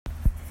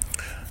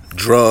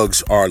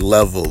Drugs are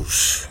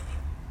levels.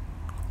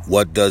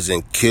 What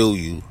doesn't kill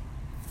you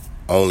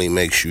only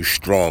makes you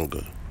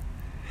stronger.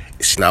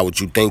 It's not what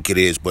you think it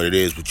is, but it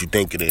is what you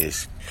think it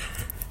is.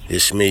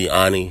 It's me,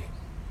 Ani,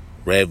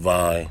 Red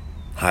Vine,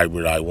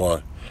 Hybrid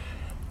I1.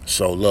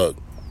 So look,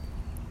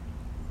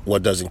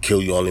 what doesn't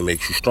kill you only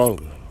makes you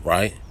stronger,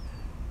 right?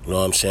 You know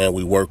what I'm saying?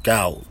 We work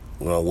out.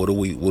 You know, what are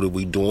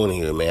we doing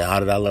here, man? How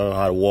did I learn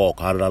how to walk?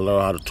 How did I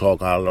learn how to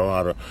talk? How did I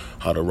learn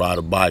how to ride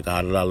a bike?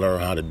 How did I learn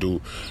how to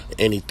do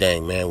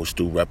anything, man? It was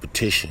through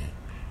repetition.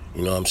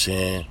 You know what I'm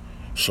saying?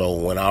 So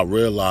when I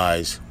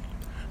realized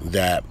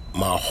that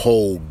my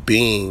whole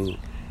being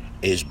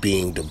is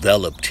being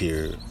developed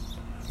here,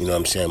 you know what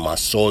I'm saying? My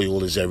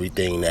soil is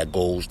everything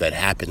that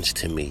happens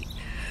to me.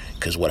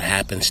 Because what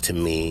happens to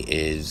me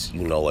is,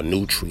 you know, a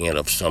nutrient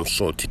of some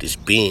sort to this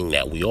being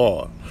that we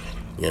are.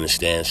 You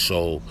understand?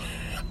 So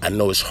I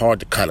know it's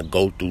hard to kind of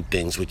go through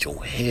things with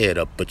your head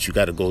up, but you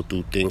got to go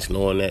through things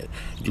knowing that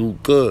you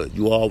good,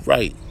 you all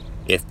right,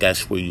 if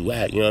that's where you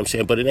at. You know what I'm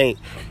saying? But it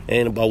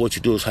ain't about what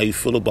you do. It's how you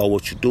feel about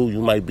what you do.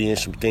 You might be in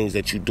some things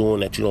that you're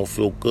doing that you don't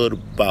feel good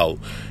about.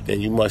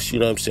 Then you must, you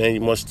know what I'm saying?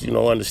 You must,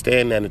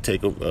 understand that and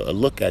take a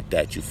look at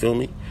that. You feel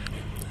me?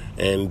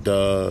 And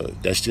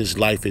that's just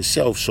life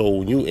itself. So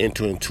when you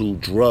enter into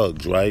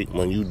drugs, right?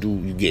 When you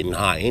getting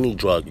high, any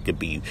drug, it could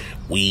be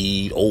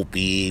weed,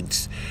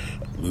 opiates,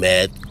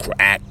 meth,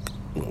 crack,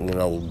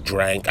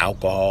 drink,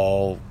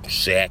 alcohol,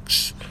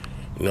 sex,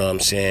 you know what I'm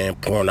saying,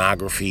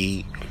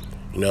 pornography,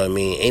 you know what I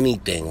mean,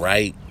 anything,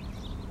 right?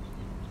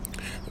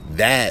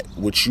 That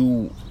which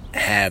you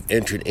have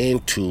entered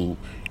into,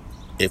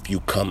 if you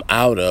come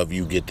out of,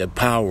 you get the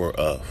power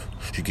of.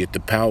 You get the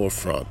power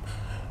from.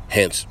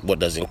 Hence, what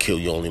doesn't kill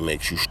you only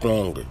makes you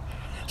stronger.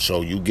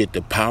 So you get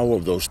the power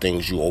of those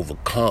things you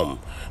overcome.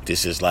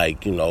 This is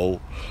like, what's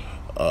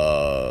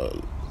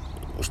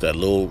that,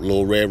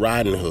 little Red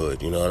Riding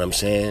Hood, you know what I'm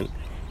saying?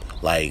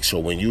 Like, so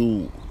when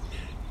you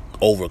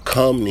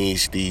overcome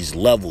these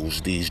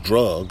levels, these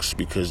drugs,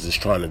 because it's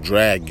trying to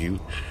drag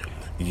you,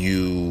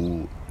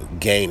 you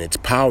gain its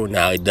power.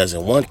 Now it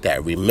doesn't want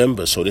that.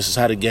 Remember, so this is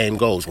how the game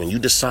goes. When you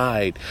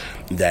decide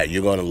that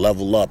you're going to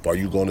level up, or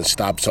you're going to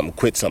stop something,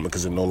 quit something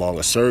because it no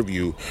longer serves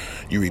you,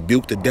 you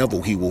rebuke the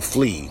devil, he will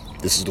flee.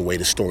 This is the way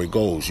the story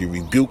goes. You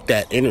rebuke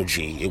that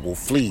energy, it will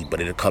flee,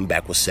 but it'll come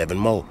back with 7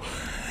 more.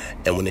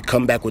 And when it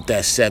come back with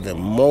that 7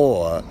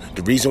 more,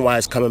 the reason why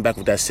it's coming back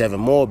with that 7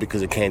 more,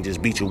 because it can't just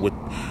beat you with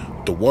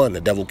the one. The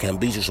devil can't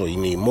beat you, so you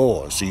need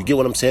more. So you get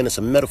what I'm saying? It's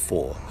a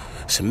metaphor.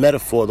 It's a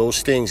metaphor.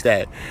 Those things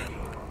that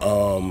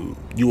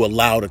you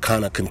allow to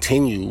kind of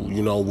continue,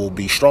 will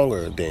be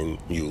stronger than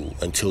you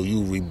until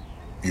you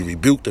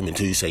rebuke them,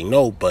 until you say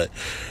no. But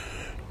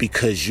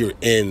because you're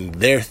in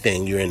their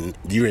thing, you're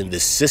in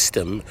this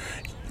system.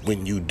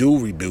 When you do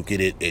rebuke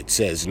it, it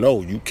says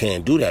no, you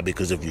can't do that,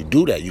 because if you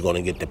do that, you're going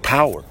to get the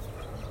power.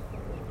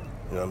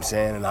 You know what I'm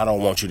saying? And I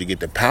don't want you to get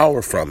the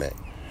power from it.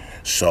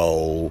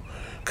 So,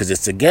 because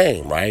it's a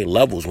game, right?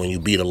 Levels. When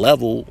you beat a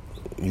level,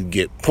 you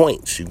get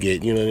points. You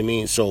get, you know what I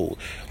mean? So,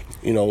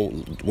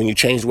 when you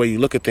change the way you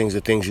look at things,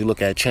 the things you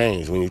look at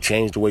change. When you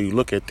change the way you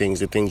look at things,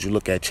 the things you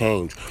look at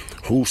change.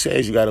 Who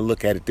says you got to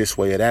look at it this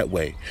way or that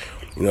way?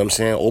 You know what I'm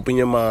saying? Open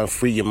your mind,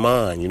 free your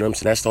mind. You know what I'm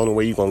saying? That's the only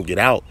way you're going to get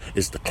out,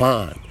 is to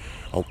climb.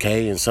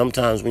 Okay? And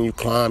sometimes when you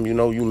climb,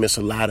 you miss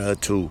a ladder or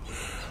two.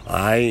 All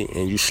right?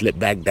 And you slip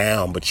back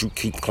down, but you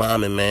keep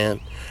climbing, man.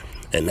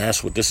 And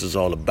that's what this is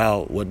all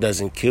about. What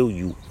doesn't kill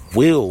you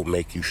will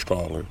make you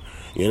stronger.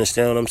 You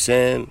understand what I'm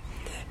saying?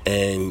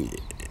 And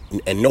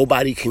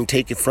nobody can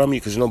take it from you,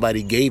 because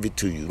nobody gave it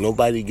to you.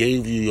 Nobody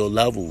gave you your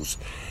levels.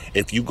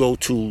 If you go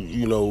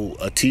to,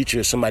 a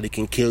teacher, somebody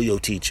can kill your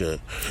teacher.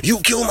 You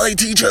kill my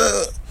teacher!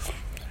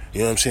 You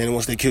know what I'm saying?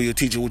 Once they kill your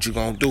teacher, what you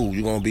gonna do?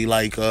 You're gonna be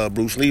like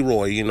Bruce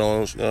Leroy,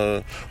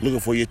 looking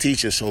for your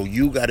teacher. So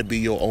you gotta be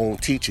your own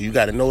teacher. You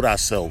gotta know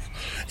thyself.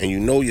 And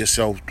you know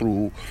yourself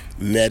through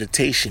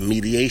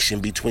mediation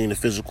between the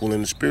physical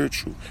and the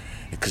spiritual.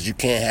 Because you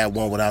can't have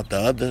one without the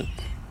other.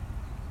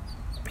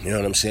 You know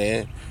what I'm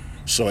saying?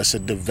 So it's a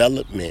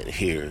development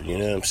here. You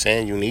know what I'm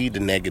saying? You need the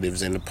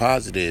negatives and the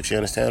positives. You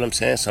understand what I'm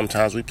saying?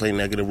 Sometimes we play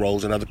negative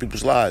roles in other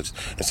people's lives,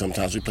 and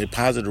sometimes we play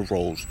positive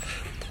roles.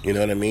 You know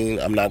what I mean?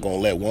 I'm not going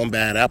to let one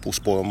bad apple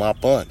spoil my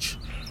bunch.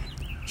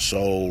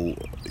 So,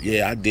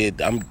 yeah,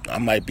 I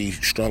might be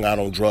strung out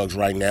on drugs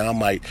right now.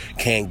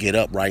 Can't get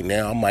up right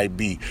now. I might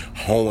be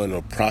hoeing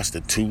or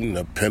prostituting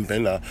or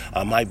pimping.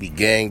 I might be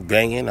gang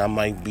banging. I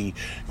might be,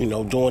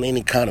 doing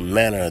any kind of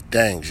manner of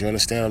things. You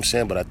understand what I'm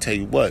saying? But I tell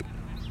you what,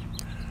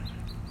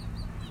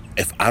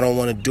 if I don't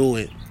want to do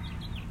it,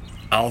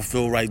 I don't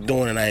feel right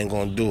doing it, I ain't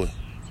going to do it.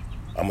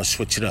 I'm going to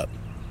switch it up.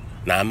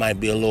 Now, it might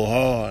be a little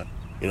hard.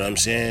 You know what I'm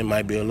saying? It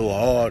might be a little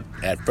hard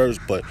at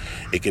first, but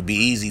it could be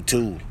easy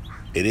too.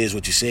 It is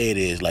what you say it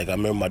is. Like, I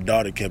remember my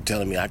daughter kept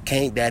telling me, I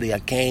can't, Daddy, I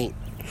can't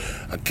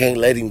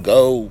let him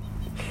go.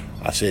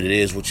 I said, it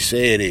is what you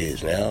say it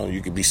is. Now,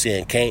 you could be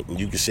saying can't, and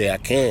you can say I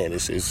can.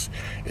 It's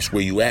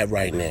where you at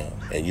right now.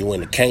 And you in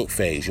the can't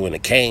phase. You in the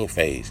Cain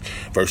phase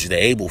versus the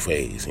able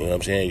phase. You know what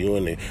I'm saying? You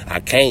in the I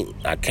can't.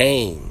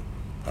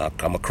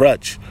 I'm a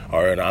crutch.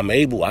 Or I'm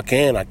able.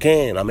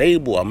 I'm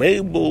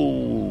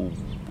able.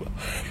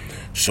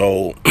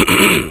 So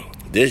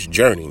this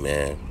journey,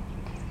 man,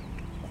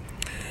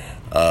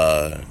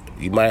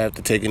 you might have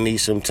to take a knee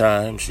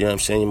sometimes. You know what I'm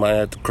saying? You might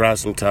have to cry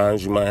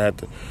sometimes. You might have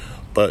to,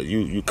 but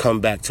you come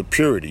back to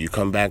purity. You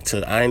come back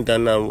to, I ain't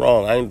done nothing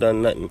wrong. I ain't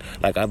done nothing.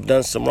 Like, I've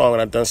done some wrong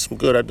and I've done some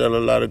good. I've done a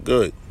lot of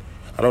good.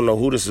 I don't know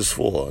who this is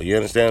for. You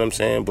understand what I'm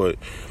saying? But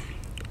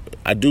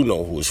I do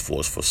know who it's for.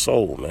 It's for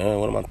soul, man.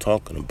 What am I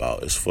talking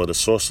about? It's for the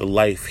source of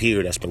life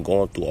here that's been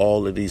going through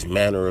all of these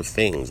manner of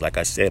things. Like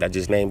I said, I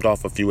just named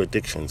off a few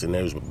addictions, and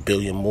there's a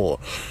billion more.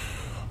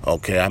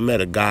 Okay, I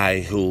met a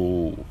guy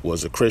who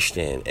was a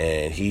Christian,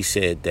 and he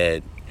said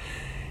that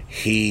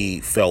he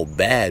felt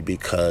bad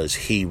because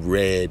he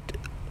read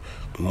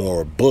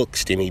more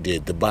books than he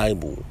did the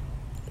Bible.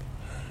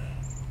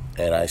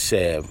 And I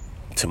said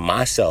to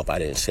myself, I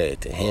didn't say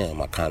it to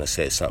him, I kind of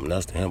said something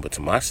else to him, but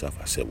to myself,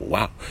 I said, well,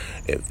 wow,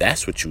 if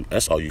that's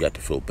all you got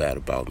to feel bad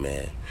about,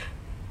 man.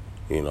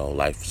 You know,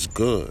 life is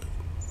good.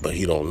 But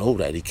he don't know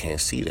that. He can't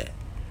see that.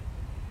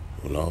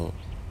 You know,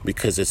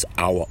 because it's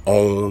our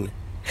own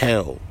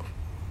hell.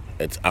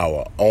 It's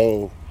our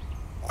own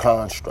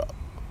construct.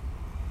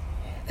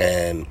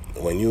 And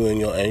when you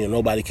and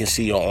nobody can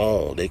see your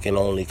own, they can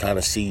only kind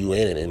of see you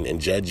in it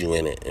and judge you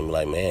in it and be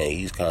like, man,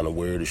 he's kind of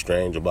weird or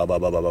strange or blah, blah,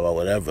 blah, blah, blah,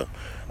 whatever.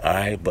 All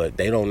right, but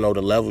they don't know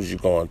the levels you're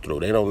going through.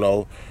 They don't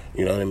know,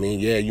 you know what I mean?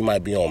 Yeah, you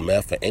might be on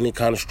meth or any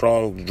kind of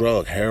strong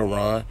drug,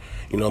 heroin,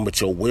 you know,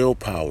 but your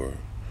willpower,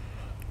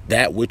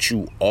 that which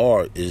you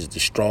are is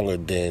stronger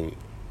than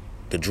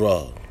the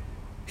drug.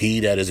 He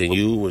that is in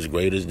you is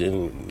greater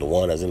than the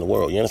one that's in the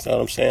world. You understand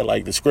what I'm saying?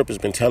 Like, the script has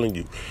been telling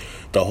you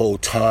the whole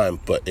time,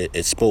 but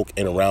it spoke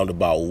in a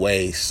roundabout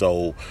way,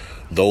 so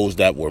those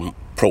that were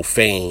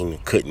profane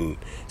couldn't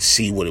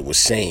see what it was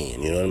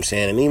saying. You know what I'm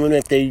saying? And even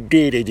if they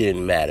did, it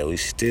didn't matter. We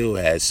still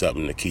had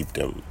something to keep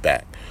them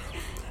back.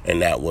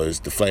 And that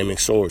was the flaming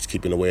swords,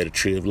 keeping away the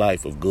tree of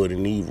life of good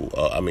and evil.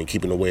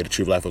 Keeping away the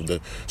tree of life of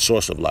the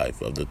source of life,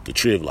 of the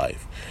tree of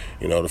life.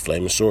 You know, the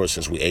flaming sword,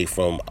 since we ate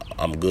from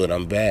I'm good,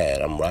 I'm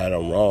bad, I'm right,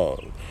 I'm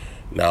wrong.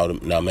 Now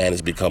man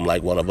has become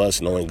like one of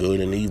us, knowing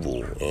good and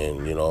evil.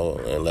 And, you know,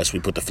 unless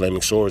we put the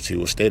flaming swords, he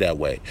will stay that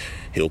way.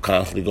 He'll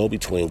constantly go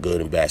between good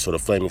and bad. So the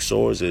flaming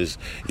swords is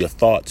your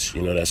thoughts,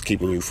 you know, that's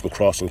keeping you from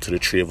crossing to the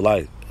tree of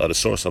life, or the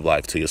source of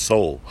life, to your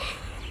soul.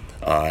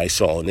 All right,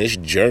 so on this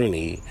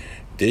journey,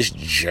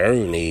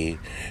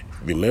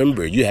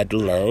 remember, you had to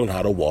learn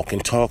how to walk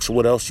and talk. So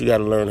what else you got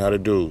to learn how to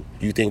do?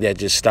 You think that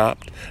just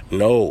stopped?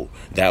 No,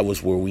 that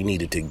was where we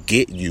needed to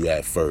get you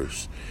at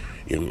first.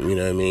 You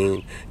know what I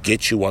mean?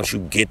 Get you. Once you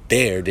get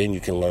there, then you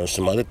can learn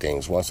some other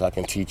things. Once I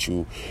can teach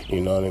you,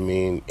 you know what I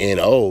mean,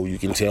 N-O, you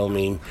can tell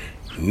me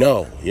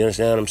no. You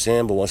understand what I'm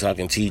saying? But once I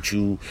can teach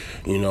you,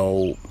 you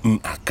know,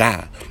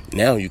 aka,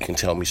 now you can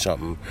tell me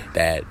something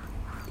that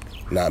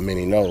not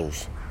many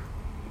knows.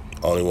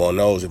 Only one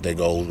knows if they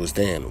goes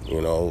within,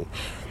 you know.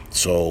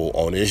 So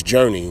on this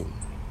journey,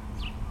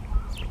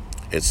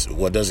 it's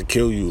what doesn't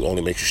kill you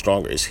only makes you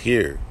stronger. It's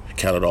here.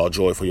 Count it all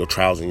joy for your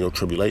trials and your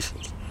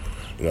tribulations.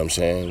 You know what I'm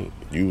saying?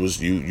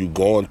 You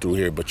going through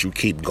here, but you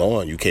keep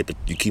going. You keep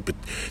it.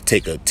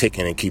 Take a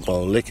ticking and keep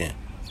on licking.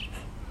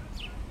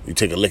 You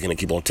take a licking and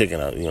keep on ticking.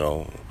 You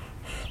know.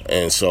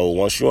 And so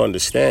once you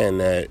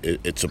understand that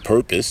it's a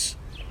purpose,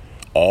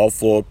 all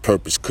for a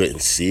purpose,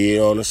 couldn't see it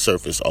on the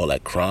surface, all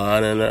that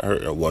crying and that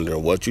hurt and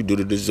wondering what you do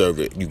to deserve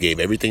it. You gave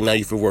everything, now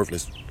you feel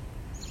worthless.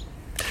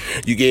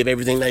 You gave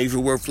everything, now you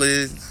feel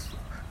worthless.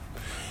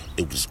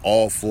 It was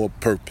all for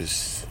a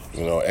purpose.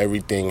 You know,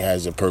 everything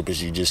has a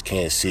purpose. You just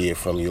can't see it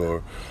from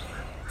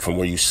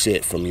where you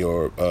sit, from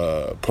your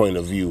point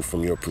of view,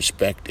 from your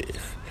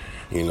perspective,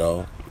 you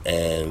know.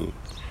 And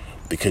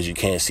because you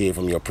can't see it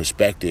from your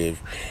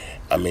perspective,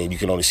 I mean, you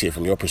can only see it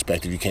from your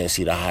perspective. You can't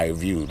see the higher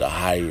view, the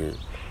higher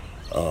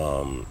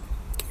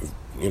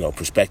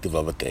perspective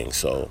of a thing.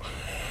 So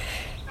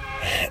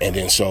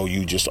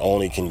you just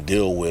only can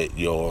deal with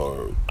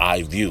your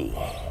eye view,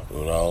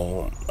 you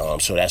know.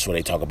 So that's where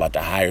they talk about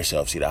the higher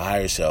self. See, the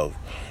higher self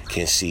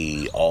can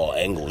see all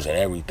angles and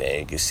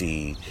everything. It can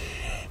see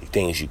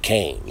things you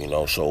can't, you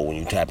know. So when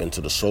you tap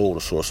into the soul,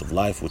 the source of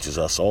life, which is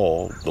us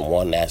all, the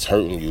one that's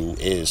hurting you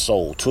is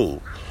soul too.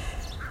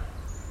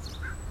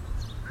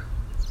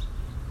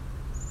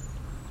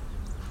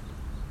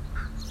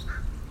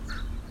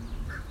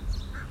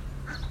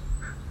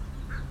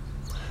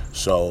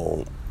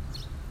 So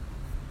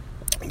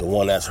the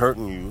one that's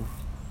hurting you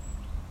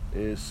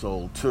is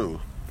soul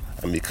too.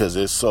 And because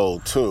it's soul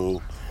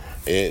too,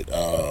 it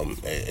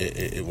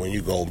when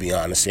you go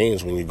beyond the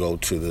scenes, when you go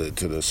to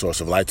the source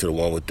of light, to the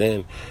one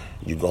within,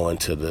 you go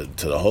into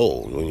the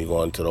whole. When you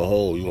go into the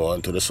whole, you go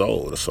into the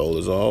soul. The soul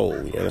is a whole.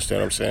 You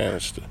understand what I'm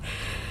saying?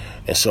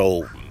 And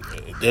so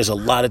there's a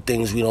lot of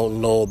things we don't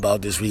know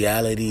about this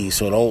reality,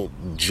 so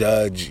don't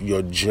judge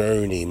your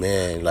journey,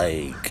 man.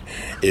 Like,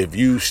 if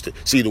you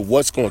see,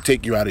 what's going to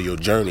take you out of your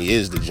journey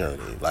is the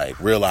journey. Like,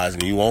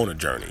 realizing you own a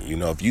journey. You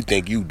know, if you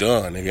think you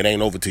done, it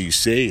ain't over till you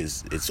say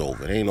it's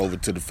over. It ain't over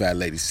till the fat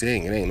lady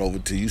sing. It ain't over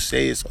till you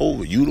say it's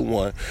over. You the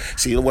one.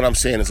 See, what I'm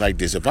saying is like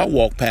this. If I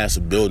walk past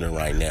a building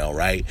right now,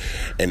 right,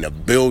 and the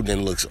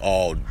building looks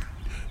all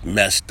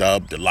messed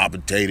up,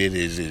 dilapidated,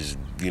 is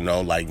you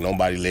know, like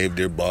nobody lived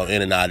there, but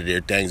in and out of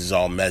there, things is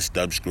all messed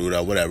up, screwed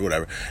up,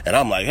 whatever. And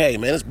I'm like, hey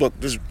man,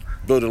 this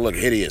building look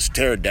hideous,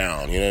 tear it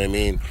down, you know what I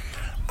mean?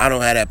 I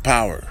don't have that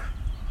power.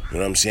 You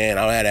know what I'm saying?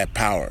 I don't have that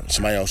power.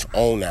 Somebody else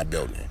own that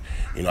building.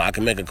 You know, I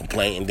can make a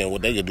complaint, and then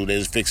what they can do, they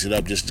just fix it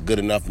up just good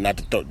enough not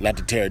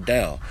to tear it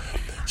down.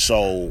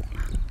 So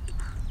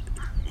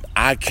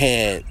I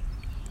can't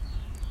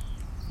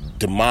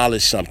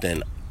demolish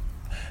something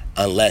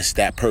unless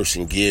that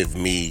person give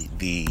me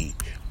the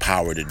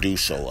power to do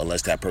so,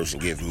 unless that person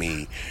give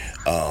me,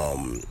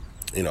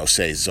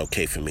 says it's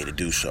okay for me to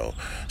do so.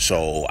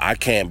 So I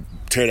can't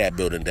tear that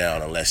building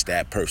down unless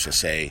that person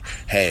say,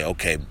 hey,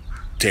 okay,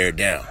 tear it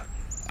down.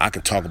 I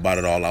can talk about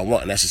it all I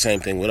want. And that's the same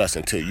thing with us.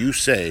 Until you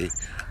say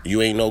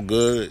you ain't no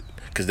good,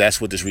 because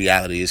that's what this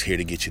reality is here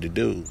to get you to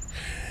do.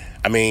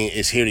 I mean,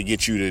 it's here to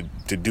get you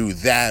to do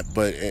that,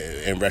 but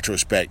in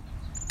retrospect,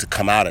 to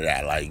come out of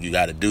that, like, you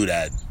got to do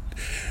that,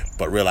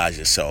 but realize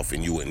yourself,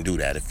 and you wouldn't do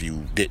that. If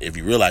you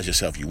realize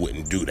yourself, you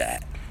wouldn't do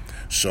that.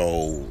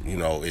 So, you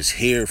know, it's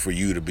here for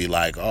you to be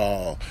like,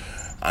 oh,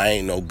 I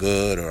ain't no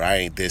good, or I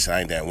ain't this,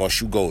 I ain't that.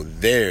 Once you go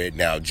there, it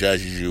now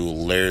judges you,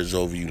 layers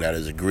over you, now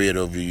there's a grid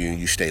over you, and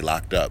you stay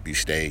locked up, you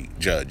stay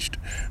judged,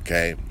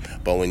 okay?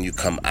 But when you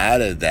come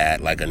out of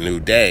that, like a new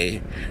day,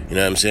 you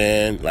know what I'm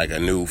saying? Like a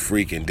new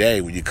freaking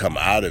day, when you come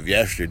out of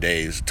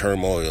yesterday's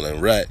turmoil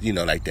and rut, you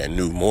know, like that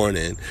new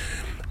morning,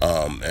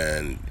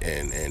 and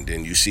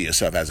then you see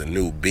yourself as a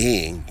new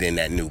being, then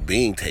that new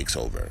being takes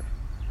over,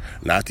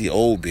 not the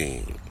old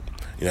being.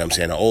 You know what I'm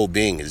saying? The old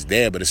being is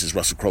there, but this is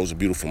Russell Crowe's A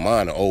Beautiful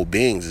Mind. The old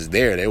beings is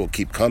there. They will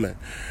keep coming.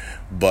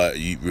 But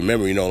you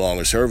remember, you no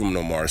longer serve them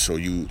no more. So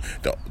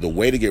the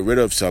way to get rid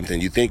of something,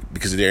 you think,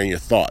 because they're in your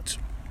thoughts.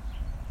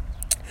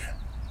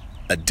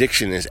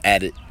 Addiction is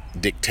added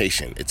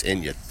dictation. It's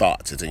in your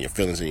thoughts. It's in your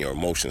feelings and your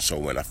emotions. So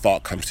when a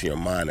thought comes to your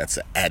mind, that's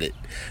an added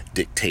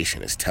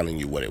dictation. It's telling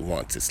you what it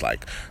wants. It's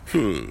like,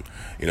 you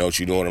know what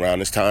you're doing around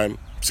this time?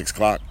 6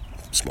 o'clock?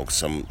 Smoking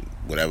some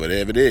whatever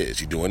it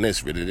is. You're doing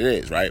this, what it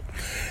is, right?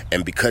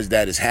 And because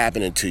that is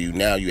happening to you,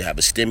 now you have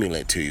a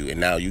stimulant to you, and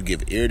now you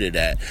give ear to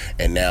that,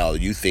 and now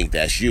you think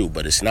that's you,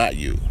 but it's not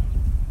you.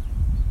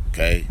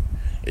 Okay?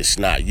 It's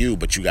not you,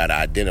 but you got to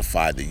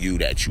identify the you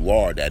that you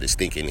are, that is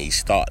thinking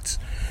these thoughts,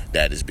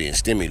 that is being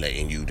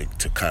stimulating you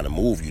to kind of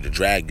move you, to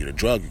drag you, to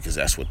drug you, because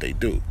that's what they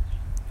do.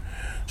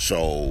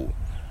 So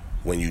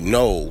when you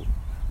know,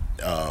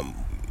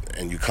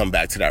 and you come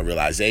back to that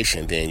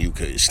realization, then you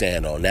could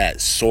stand on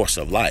that source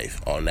of life,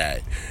 on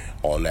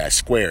that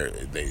square,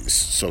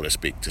 so to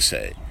speak, to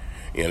say.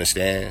 You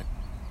understand?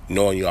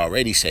 Knowing you're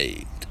already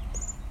saved.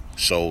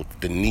 So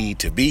the need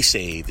to be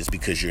saved is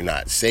because you're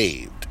not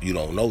saved. You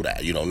don't know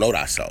that. You don't know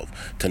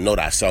thyself. To know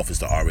thyself is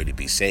to already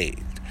be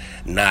saved.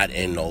 Not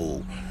in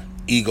no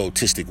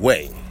egotistic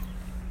way.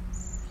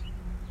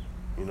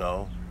 You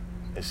know?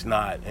 It's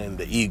not in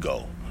the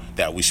ego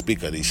that we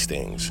speak of these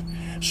things.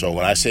 So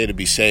when I say to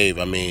be saved,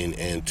 I mean,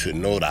 and to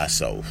know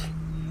thyself.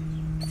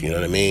 You know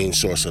what I mean?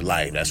 Source of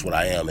life. That's what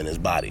I am in his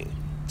body.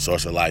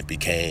 Source of life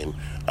became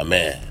a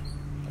man.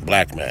 A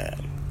black man.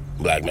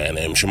 A black man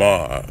named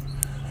Shamar.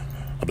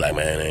 A black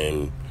man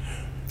named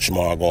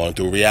Shamar going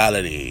through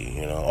reality.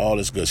 You know, all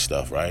this good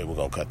stuff, right? We're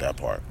going to cut that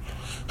part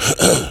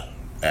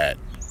at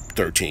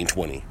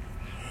 13:20.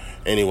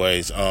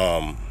 Anyways,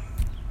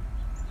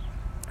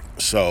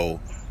 so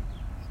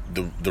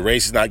the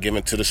race is not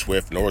given to the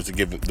swift, nor is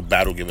the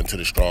battle given to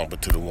the strong,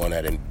 but to the one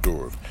that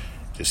endureth.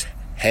 Just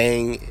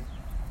hang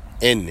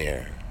in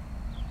there.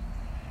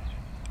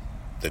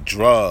 The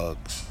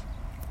drugs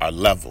are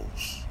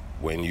levels.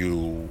 When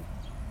you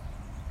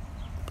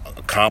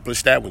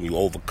accomplish that, when you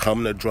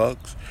overcome the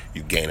drugs,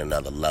 you gain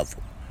another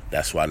level.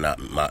 That's why not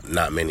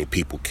many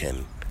people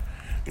can.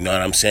 You know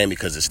what I'm saying?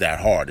 Because it's that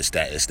hard. It's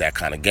that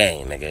kind of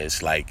game, nigga.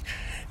 It's like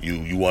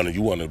you want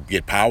to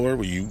get power,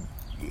 where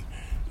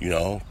you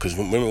know, because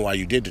remember why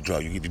you did the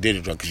drug. You did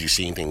the drug because you're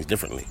seeing things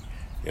differently.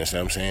 You know what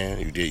I'm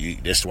saying?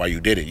 That's why you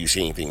did it. You're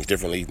seeing things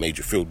differently. It made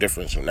you feel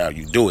different, so now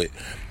you do it.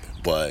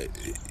 But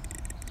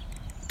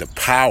the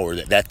power,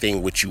 that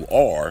thing which you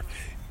are,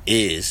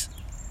 is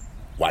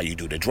why you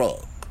do the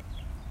drug.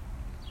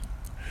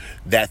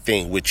 That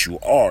thing which you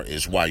are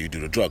is why you do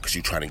the drug, because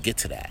you're trying to get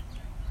to that.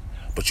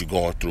 But you're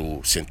going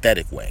through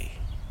synthetic way.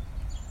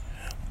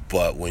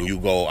 But when you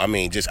go, I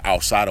mean, just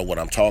outside of what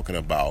I'm talking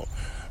about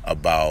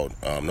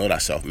know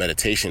thyself,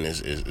 meditation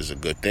is a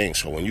good thing.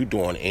 So when you're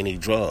doing any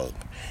drug,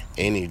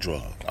 I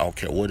don't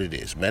care what it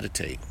is,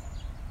 meditate.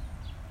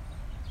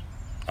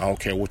 I don't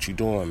care what you're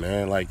doing,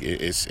 man. Like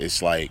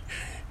it's like,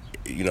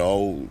 you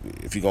know,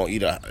 if you're gonna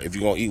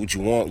eat what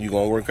you want, you're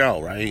gonna work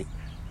out, right?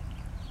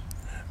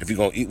 If you're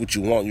going to eat what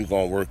you want, you're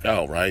going to work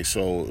out, right?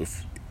 So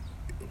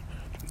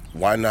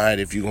why not,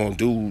 if you're going to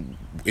do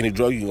any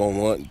drug, you're going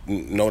to want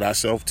know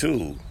thyself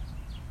too.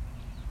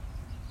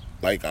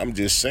 Like, I'm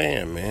just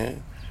saying,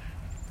 man.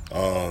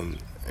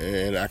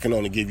 And I can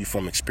only give you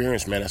from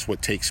experience, man. That's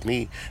what takes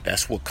me.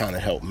 That's what kind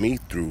of helped me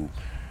through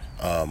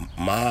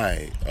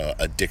my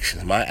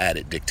addictions, my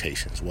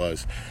addictions,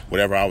 was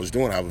whatever I was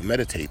doing, I would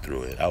meditate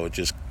through it. I would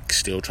just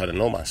still try to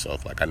know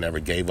myself. Like, I never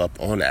gave up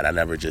on that. I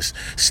never just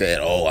said,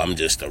 oh, I'm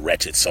just a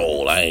wretched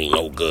soul, I ain't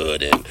no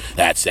good, and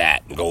that's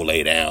that, and go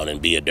lay down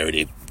and be a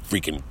dirty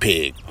freaking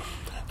pig.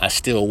 I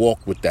still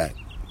walk with that.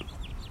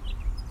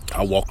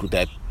 I walked with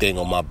that thing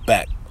on my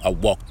back. I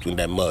walked through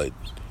that mud.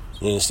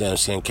 You understand what I'm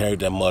saying? Carried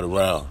that mud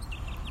around.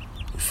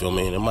 You feel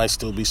me? And there might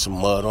still be some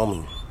mud on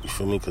me. You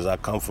feel me? Because I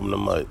come from the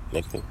mud,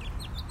 nigga.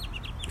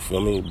 You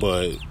feel me?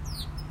 But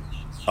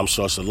I'm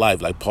source of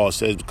life. Like Paul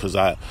says, because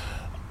I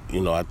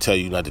tell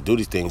you not to do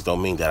these things,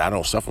 don't mean that I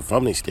don't suffer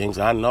from these things.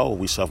 I know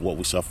we suffer what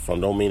we suffer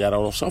from. Don't mean that I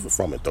don't suffer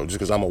from it, though. Just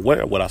because I'm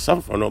aware of what I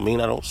suffer from don't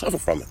mean I don't suffer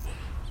from it.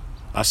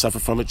 I suffer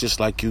from it just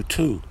like you,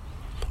 too.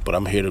 But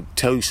I'm here to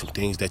tell you some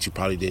things that you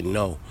probably didn't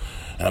know.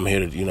 And I'm here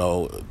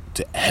to,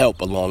 to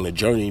help along the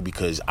journey,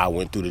 because I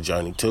went through the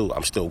journey, too.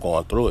 I'm still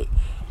going through it.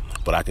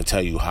 But I can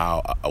tell you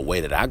how a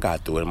way that I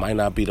got through it. It might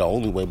not be the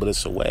only way, but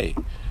it's a way.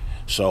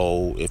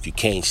 So if you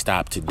can't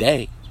stop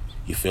today,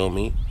 you feel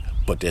me?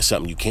 But there's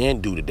something you can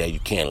do today. You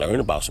can learn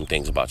about some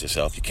things about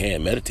yourself. You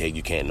can meditate.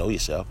 You can know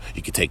yourself.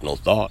 You can take no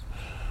thought,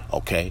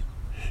 okay?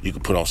 You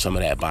can put on some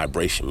of that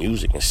vibration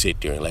music and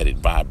sit there and let it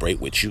vibrate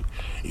with you.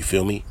 You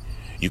feel me?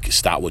 You can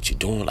stop what you're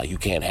doing. Like, you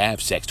can't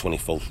have sex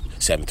 24/7,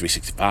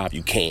 365.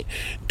 You can't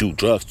do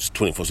drugs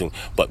 24/7.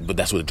 But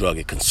that's what a drug,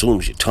 it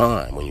consumes your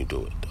time when you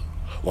do it.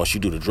 Once you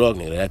do the drug,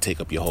 nigga, that take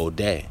up your whole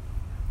day.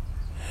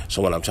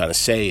 So what I'm trying to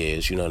say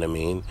is, you know what I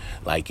mean?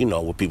 Like,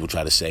 what people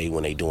try to say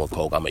when they doing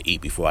coke, I'm going to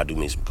eat before I do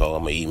me some coke.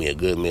 I'm going to eat me a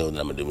good meal, then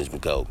I'm going to do me some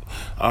coke.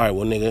 All right,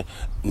 well, nigga,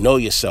 know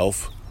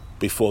yourself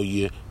before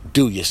you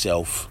do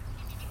yourself.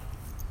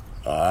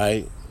 All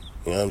right?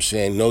 You know what I'm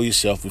saying? Know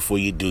yourself before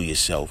you do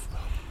yourself.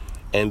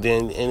 And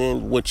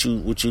then what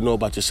you know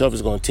about yourself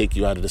is going to take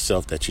you out of the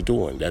self that you're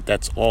doing.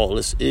 That's all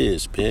this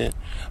is, man.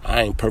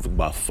 I ain't perfect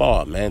by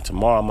far, man.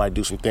 Tomorrow I might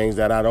do some things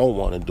that I don't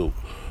want to do.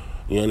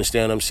 You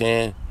understand what I'm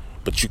saying?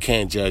 But you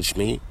can't judge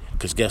me,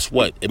 because guess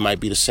what? It might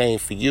be the same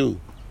for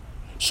you.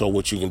 So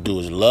what you can do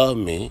is love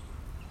me,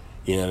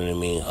 you know what I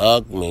mean?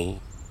 Hug me,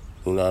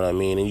 you know what I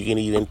mean? And you can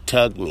even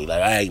tug me,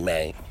 like, all right,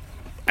 man,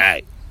 all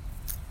right,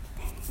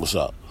 what's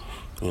up?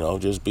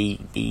 Just be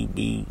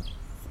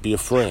a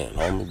friend,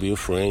 homie. Be a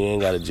friend. You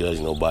ain't got to judge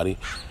nobody.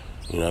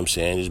 You know what I'm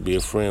saying? Just be a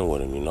friend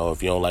with them.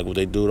 If you don't like what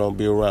they do, don't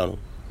be around them.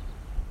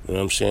 You know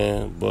what I'm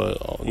saying? But,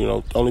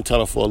 only tell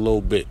them for a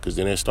little bit, because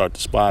then they start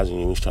despising you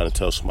when you're trying to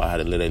tell somebody how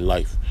to live their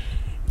life.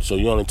 So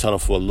you only tell them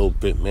for a little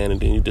bit, man, and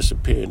then you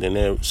disappear.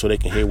 So they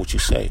can hear what you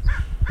say.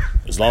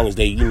 As long as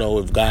they,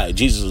 if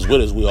Jesus is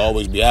with us, we'll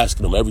always be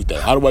asking them everything.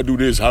 How do I do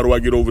this? How do I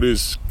get over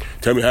this?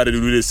 Tell me how to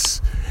do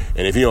this.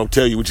 And if he don't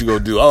tell you what you going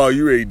to do, oh,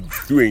 you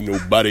ain't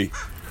nobody.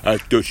 I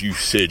thought you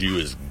said you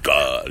was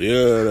God. You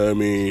know what I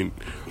mean?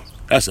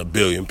 That's a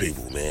billion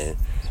people, man.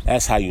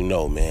 That's how you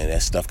know, man.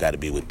 That stuff got to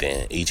be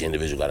within. Each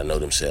individual got to know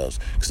themselves.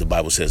 Because the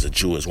Bible says a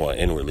Jew is one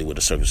inwardly with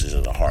the circumcision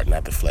of the heart,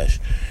 not the flesh.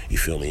 You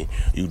feel me?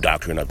 You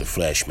doctrine up the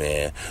flesh,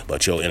 man.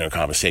 But your inner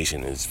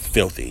conversation is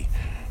filthy.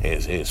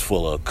 It's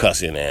full of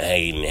cussing and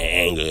hating and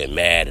anger and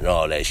mad and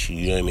all that shit.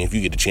 You know what I mean? If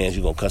you get the chance,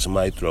 you're going to cuss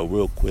somebody's throat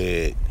real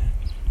quick.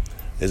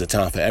 There's a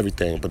time for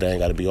everything, but that ain't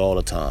got to be all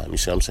the time. You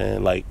see what I'm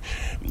saying? Like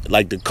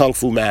the Kung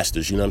Fu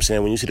masters, you know what I'm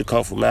saying? When you see the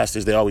Kung Fu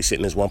masters, they always sit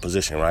in this one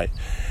position, right?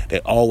 They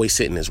always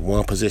sit in this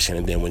one position,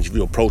 and then when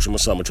you approach them or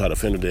something, try to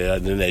offend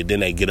them, then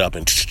they get up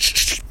and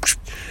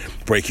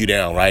break you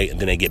down, right? And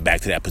then they get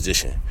back to that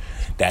position.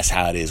 That's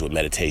how it is with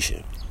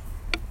meditation.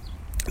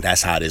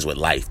 That's how it is with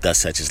life. Thus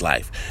such is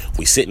life.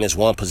 We sit in this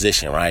one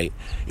position, right?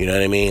 You know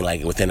what I mean?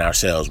 Like within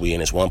ourselves, we in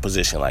this one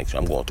position. Like,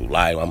 I'm going through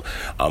life.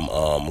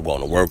 I'm going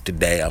to work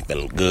today. I'm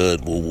feeling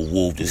good. Woo woo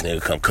woo. This nigga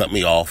come cut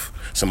me off.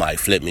 Somebody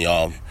flip me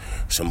off.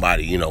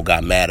 Somebody,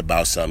 got mad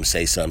about something,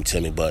 say something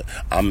to me. But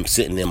I'm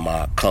sitting in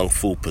my kung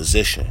fu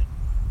position,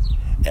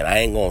 and I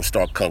ain't gonna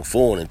start kung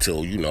fuing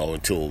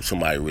until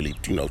somebody really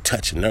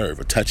touch a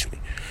nerve or touch me.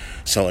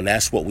 So, and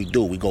that's what we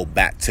do. We go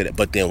back to that.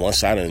 But then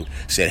once I done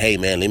said, hey,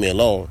 man, leave me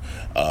alone.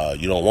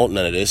 You don't want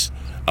none of this.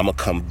 I'm going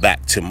to come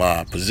back to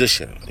my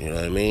position. You know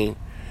what I mean?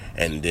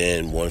 And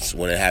then when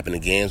it happened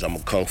again, so I'm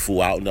going to kung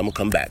fu out and I'm going to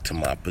come back to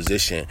my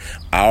position.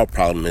 Our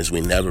problem is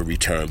we never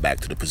return back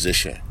to the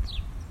position.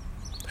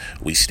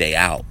 We stay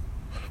out.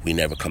 We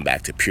never come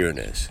back to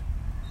pureness.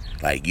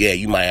 Like, yeah,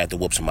 you might have to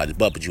whoop somebody's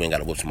butt, but you ain't got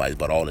to whoop somebody's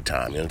butt all the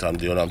time. You know what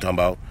I'm talking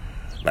about?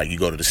 Like, you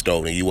go to the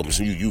stove and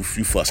you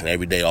fussing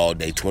every day, all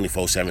day,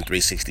 24/7,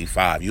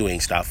 365. You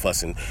ain't stopped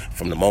fussing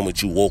from the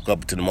moment you woke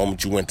up to the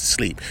moment you went to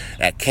sleep.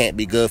 That can't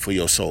be good for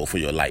your soul, for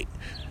your light.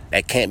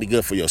 That can't be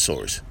good for your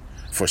source,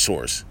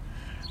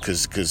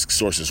 Because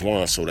source is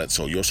one,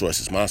 so your source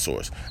is my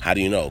source. How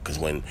do you know? Because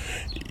when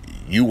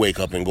You wake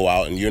up and go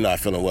out and you're not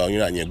feeling well,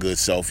 you're not in your good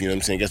self, you know what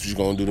I'm saying? Guess what you're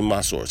going to do to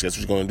my source? Guess what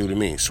you're going to do to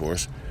me,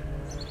 source?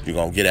 You're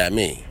going to get at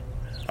me,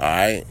 all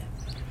right?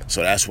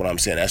 So that's what I'm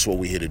saying. That's what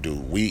we're here to do.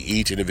 We,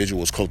 each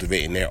individual, is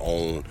cultivating their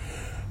own,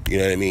 you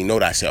know what I mean? Know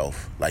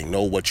thyself. Like,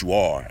 know what you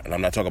are. And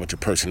I'm not talking about your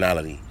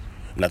personality.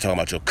 I'm not talking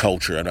about your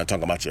culture. I'm not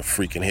talking about your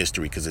freaking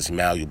history, because it's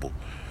malleable.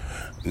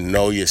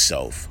 Know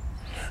yourself.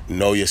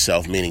 Know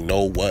yourself, meaning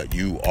know what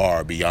you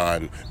are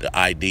beyond the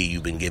ID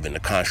you've been given, the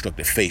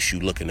constructed face you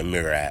look in the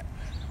mirror at.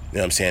 You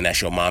know what I'm saying?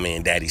 That's your mommy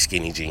and daddy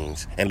skinny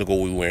jeans. And look what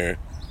we wearing.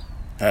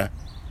 Huh?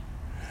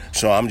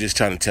 So I'm just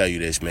trying to tell you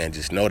this, man.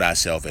 Just know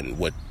thyself, and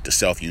what the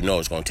self you know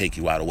is going to take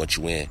you out of what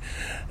you in.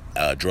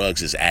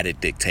 Drugs is added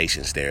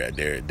dictations. They're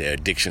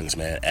addictions,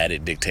 man.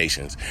 Added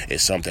dictations.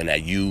 It's something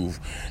that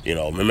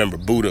remember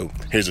Buddha.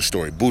 Here's a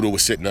story. Buddha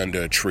was sitting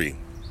under a tree,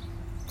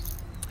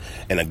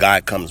 and a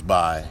guy comes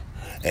by,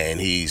 and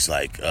he's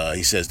like,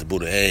 he says to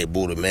Buddha, "Hey,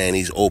 Buddha, man,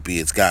 these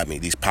opiates got me.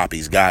 These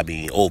poppies got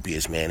me.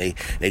 Opiates, man,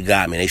 they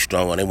got me. They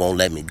strung on. They won't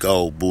let me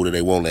go, Buddha.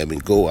 They won't let me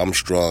go. I'm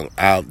strung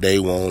out. They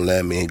won't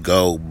let me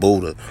go,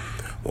 Buddha."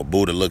 Well,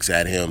 Buddha looks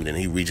at him, then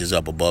he reaches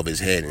up above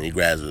his head and he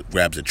grabs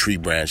a tree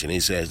branch and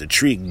he says, "The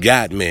tree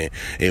got me.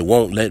 It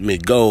won't let me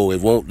go. It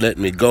won't let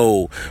me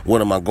go.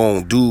 What am I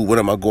going to do? What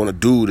am I going to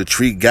do? The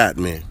tree got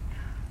me."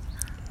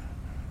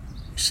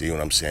 You see what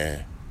I'm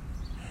saying?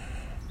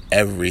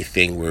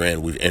 Everything we're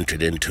in, we've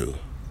entered into,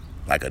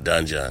 like a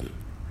dungeon.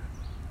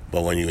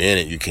 But when you're in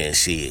it, you can't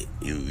see it.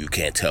 You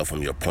can't tell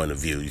from your point of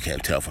view. You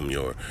can't tell from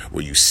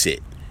where you sit,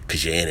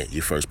 because you're in it.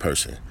 You're first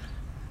person.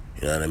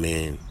 You know what I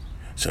mean?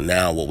 So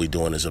now what we're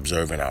doing is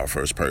observing our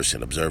first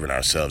person, observing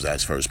ourselves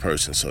as first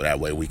person, so that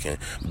way we can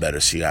better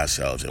see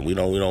ourselves, and we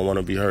don't want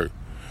to be hurt.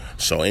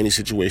 So any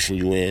situation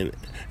you in,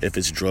 if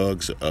it's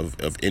drugs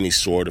of any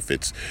sort, if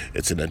it's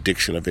an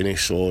addiction of any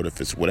sort, if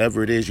it's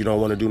whatever it is you don't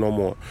want to do no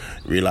more,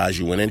 realize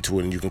you went into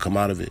it and you can come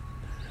out of it.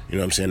 You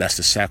know what I'm saying? That's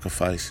the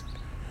sacrifice.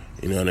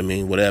 You know what I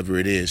mean? Whatever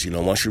it is,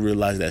 once you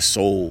realize that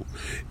soul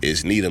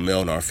is neither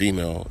male nor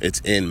female, it's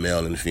in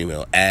male and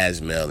female,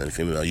 as male and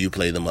female. You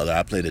play the mother,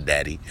 I play the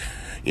daddy.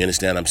 You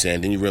understand what I'm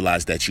saying? Then you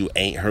realize that you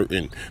ain't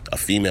hurting a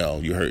female,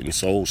 you're hurting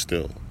soul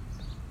still.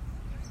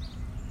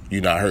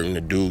 You're not hurting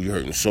the dude, you're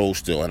hurting soul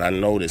still. And I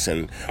know this,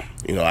 and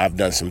I've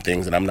done some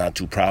things that I'm not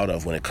too proud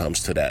of when it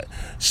comes to that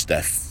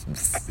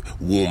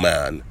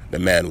woman, the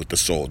man with the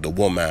soul, the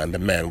woman, the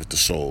man with the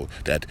soul,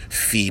 that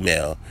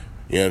female.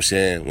 You know what I'm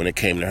saying? When it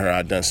came to her,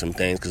 I done some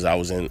things because I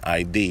was in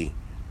ID,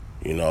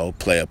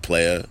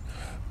 player,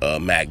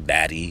 Mac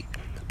Daddy.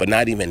 But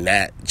not even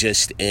that,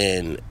 just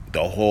in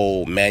the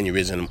whole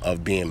mannerism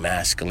of being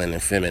masculine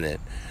and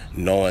feminine,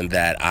 knowing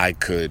that I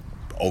could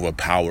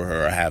overpower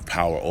her or have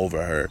power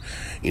over her,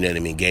 you know what I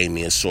mean, gave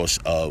me a source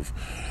of,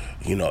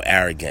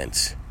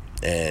 arrogance.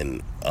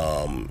 And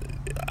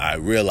I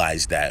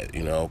realized that,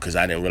 because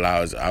I didn't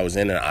realize I was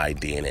in an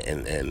ID,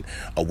 and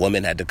a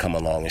woman had to come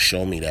along and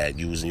show me that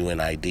you in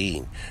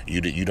ID.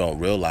 You don't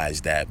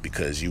realize that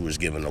because you was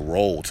given a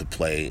role to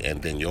play,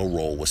 and then your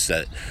role was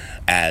set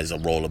as a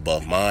role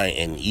above mine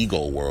in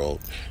ego world.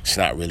 It's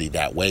not really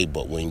that way,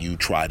 but when you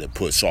try to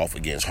put soft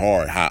against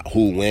hard,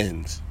 who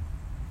wins?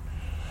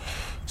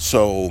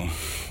 So,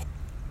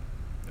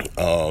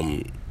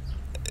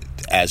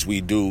 as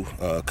we do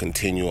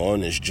continue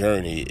on this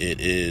journey,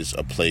 it is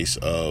a place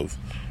of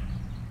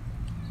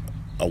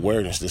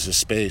awareness. This is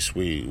space.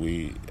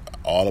 We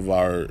all of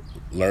our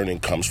learning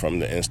comes from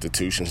the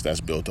institutions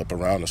that's built up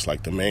around us,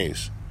 like the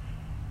maze.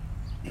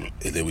 And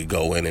then we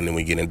go in and then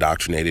we get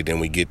indoctrinated, and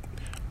we get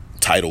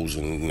titles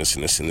and this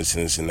and this and this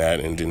and this and that,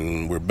 and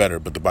then we're better.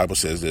 But the Bible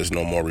says there's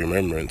no more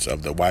remembrance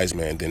of the wise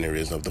man than there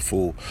is of the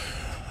fool.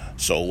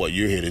 So what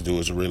you're here to do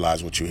is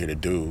realize what you're here to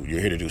do. You're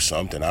here to do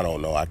something. I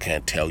don't know. I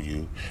can't tell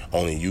you.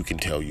 Only you can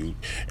tell you.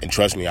 And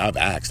trust me, I've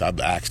asked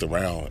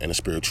around in the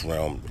spiritual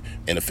realm,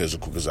 in the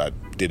physical, because I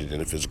did it in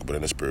the physical, but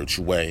in a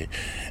spiritual way.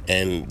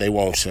 And they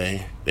won't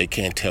say. They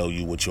can't tell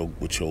you what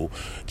your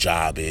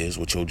job is,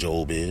 what your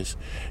job is.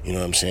 You know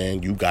what I'm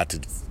saying? You got to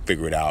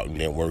figure it out and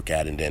then work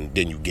at it, and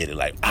then you get it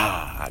like,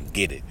 I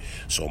get it.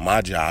 So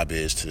my job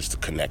is to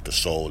connect the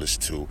soul, is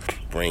to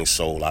bring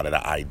soul out of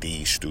the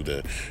IDs through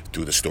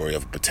the story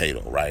of a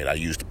potato, right? I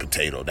used the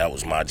potato. That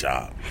was my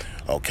job.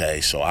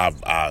 Okay, so I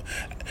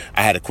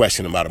had a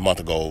question about a month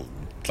ago,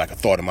 like a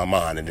thought in my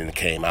mind, and then it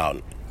came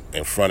out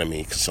in front of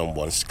me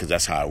because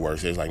that's how it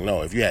works. It's like,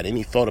 no, if you had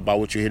any thought about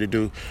what you're here to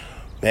do,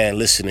 man,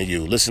 listen to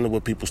you. Listen to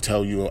what people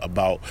tell you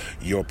about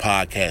your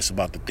podcast,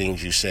 about the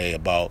things you say,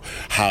 about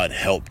how it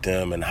helped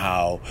them and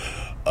how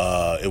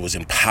it was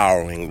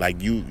empowering.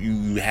 Like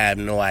you have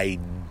no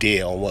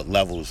idea on what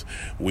levels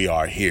we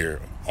are here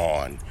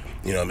on.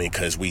 You know what I mean?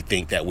 Because we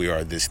think that we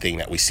are this thing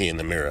that we see in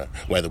the mirror,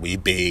 whether we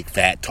big,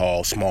 fat,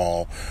 tall,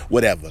 small,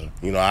 whatever.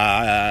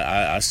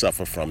 I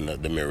suffer from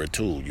the mirror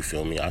too. You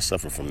feel me? I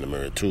suffer from the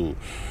mirror too.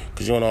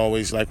 Because you don't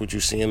always like what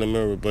you see in the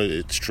mirror, but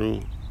it's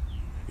true.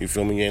 You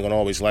feel me? You ain't gonna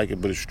always like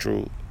it, but it's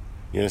true.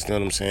 You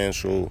understand what I'm saying?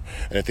 So,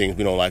 and the things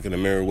we don't like in the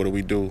mirror, what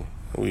do?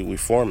 We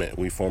form it.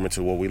 We form it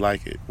to what we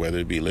like it, whether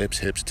it be lips,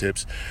 hips,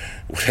 tips,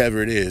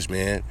 whatever it is,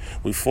 man.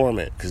 We form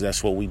it because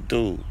that's what we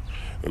do.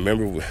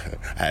 Remember,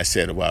 I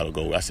said a while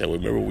ago,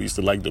 remember we used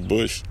to like the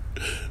bush?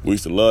 We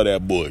used to love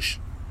that bush,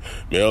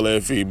 male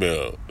and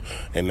female.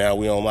 And now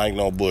we don't like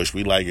no bush.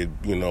 We like it,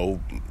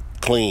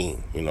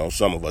 clean.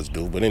 Some of us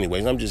do. But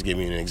anyways, I'm just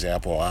giving you an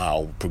example of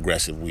how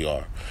progressive we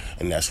are.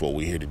 And that's what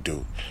we're here to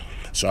do.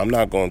 So I'm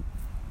not going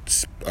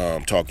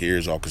to talk your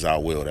ears off because I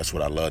will. That's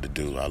what I love to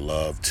do. I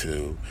love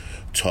to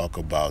talk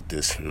about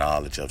this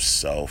knowledge of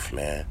self,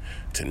 man,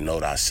 to know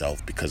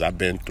thyself, because I've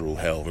been through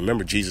hell.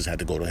 Remember, Jesus had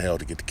to go to hell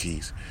to get the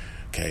keys.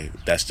 Okay,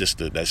 that's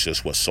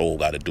just what soul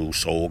got to do.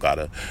 Soul got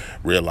to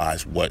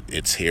realize what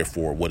it's here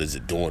for, what is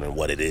it doing, and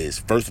what it is.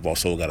 First of all,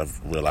 soul got to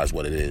realize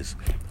what it is.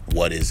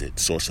 What is it?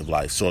 Source of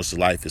life. Source of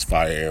life is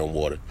fire, air, and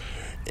water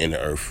in the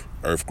earth.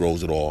 Earth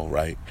grows it all,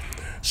 right?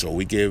 So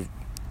we give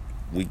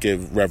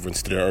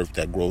reverence to the earth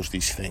that grows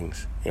these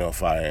things,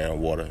 fire, air, and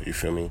water, you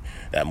feel me,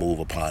 that move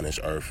upon this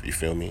earth, you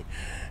feel me,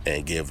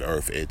 and give the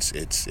earth its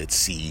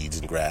seeds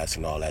and grass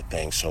and all that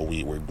thing. So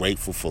we're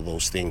grateful for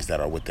those things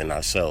that are within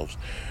ourselves,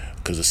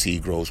 because the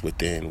seed grows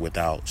within,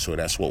 without. So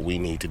that's what we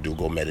need to do.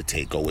 Go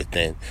meditate, go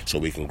within, so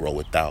we can grow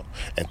without.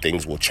 And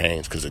things will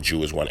change, because the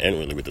Jew is one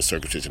inwardly with the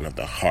circumcision of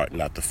the heart,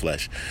 not the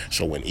flesh.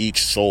 So when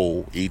each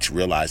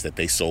realize that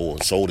they soul,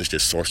 and soul is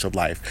just source of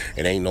life.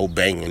 It ain't no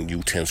banging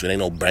utensil. It ain't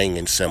no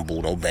banging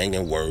symbol, no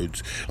banging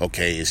words.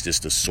 Okay, it's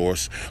just the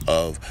source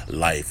of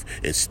life.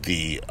 It's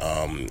the,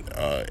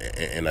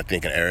 and I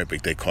think in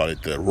Arabic they call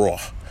it the ruh.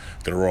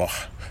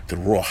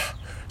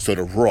 So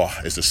the raw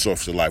is the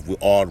source of life. We're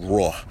all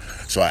raw.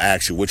 So I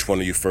ask you, which one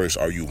are you first?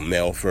 Are you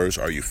male first?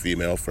 Are you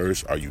female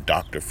first? Are you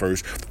doctor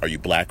first? Are you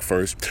black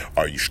first?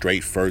 Are you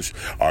straight first?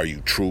 Are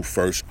you true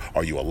first?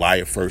 Are you a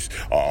liar first?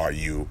 Or are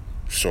you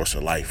source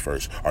of life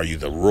first? Are you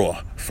the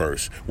raw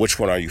first? Which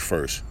one are you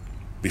first?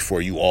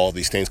 Before you all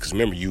these things, because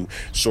remember, you,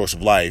 source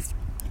of life,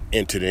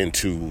 entered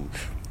into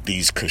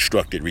these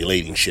constructed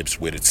relationships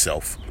with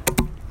itself.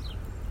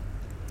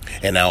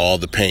 And now all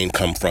the pain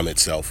come from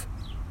itself.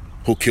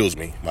 Who kills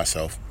me?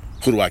 Myself.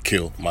 Who do I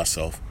kill?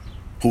 Myself.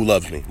 Who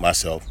loves me?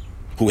 Myself.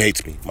 Who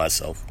hates me?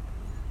 Myself.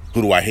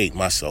 Who do I hate?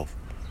 Myself.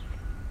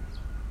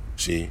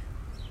 See?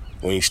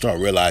 When you start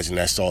realizing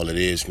that's all it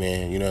is,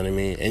 man, you know what I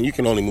mean? And you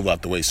can only move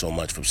out the way so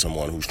much from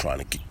someone who's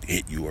trying to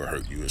hit you or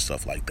hurt you or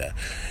stuff like that.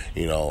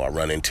 Or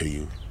run into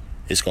you.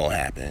 It's going to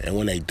happen. And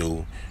when they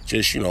do,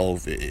 just,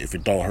 if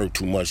it don't hurt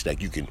too much,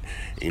 like you can,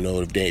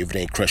 if they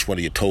ain't crush one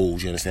of your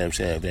toes, you understand what I'm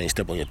saying? If they ain't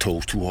step on your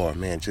toes too hard,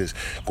 man, just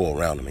go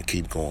around them and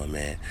keep going,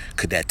 man.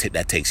 Because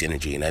that takes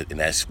energy, and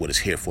that's what it's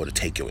here for, to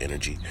take your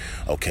energy,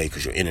 okay?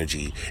 Because your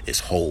energy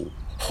is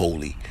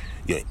holy.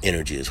 Your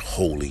energy is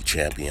holy,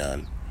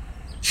 champions,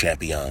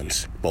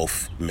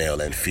 both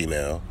male and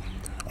female.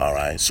 All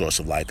right, source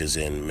of life is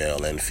in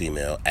male and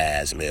female,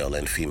 as male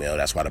and female.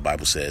 That's why the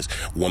Bible says,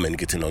 women,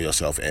 get to know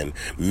yourself, and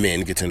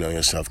men, get to know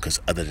yourself, because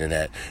other than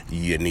that,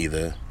 you're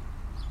neither.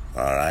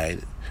 All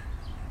right,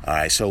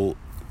 so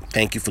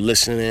thank you for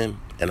listening,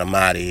 and I'm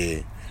out of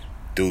here.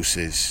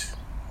 Deuces.